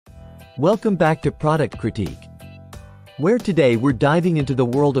Welcome back to Product Critique, where today we're diving into the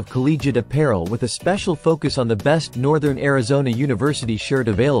world of collegiate apparel with a special focus on the best Northern Arizona University shirt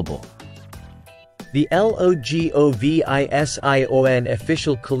available. The LOGOVISION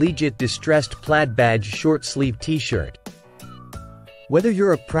official Collegiate Distressed Plaid Badge Short Sleeve T-shirt. Whether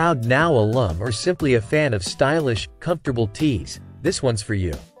you're a proud NAU alum or simply a fan of stylish, comfortable tees, this one's for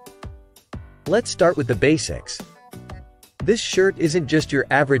you. Let's start with the basics. This shirt isn't just your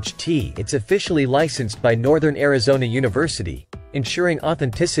average tee, it's officially licensed by Northern Arizona University, ensuring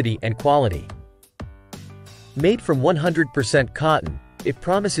authenticity and quality. Made from 100% cotton, it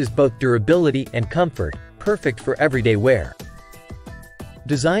promises both durability and comfort, perfect for everyday wear.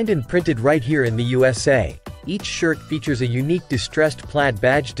 Designed and printed right here in the USA, each shirt features a unique distressed plaid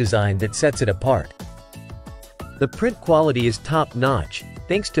badge design that sets it apart. The print quality is top-notch,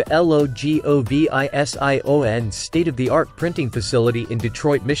 thanks to LOGOVISION's state-of-the-art printing facility in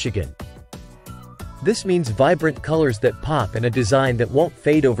Detroit, Michigan. This means vibrant colors that pop and a design that won't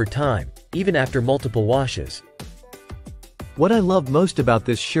fade over time, even after multiple washes. What I love most about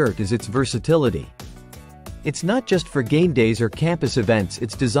this shirt is its versatility. It's not just for game days or campus events,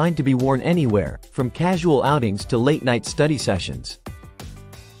 it's designed to be worn anywhere, from casual outings to late-night study sessions.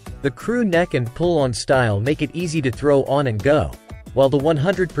 The crew neck and pull-on style make it easy to throw on and go, while the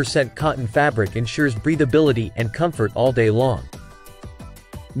 100% cotton fabric ensures breathability and comfort all day long.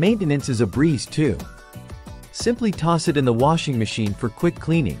 Maintenance is a breeze too. Simply toss it in the washing machine for quick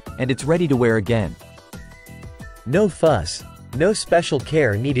cleaning, and it's ready to wear again. No fuss, no special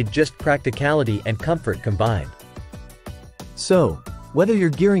care needed, just practicality and comfort combined. So, whether you're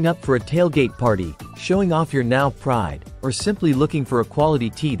gearing up for a tailgate party, showing off your NAU pride, or simply looking for a quality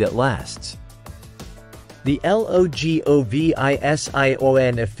tee that lasts, the LOGOVISION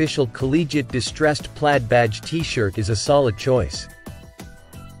official Collegiate Distressed Plaid Badge T-shirt is a solid choice.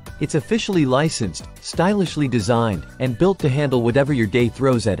 It's officially licensed, stylishly designed, and built to handle whatever your day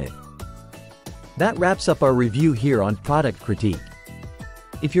throws at it. That wraps up our review here on Product Critique.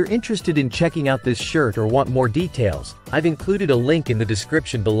 If you're interested in checking out this shirt or want more details, I've included a link in the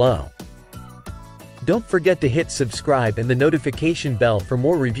description below. Don't forget to hit subscribe and the notification bell for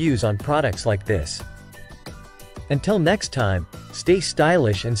more reviews on products like this. Until next time, stay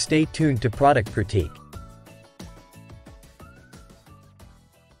stylish and stay tuned to Product Critique.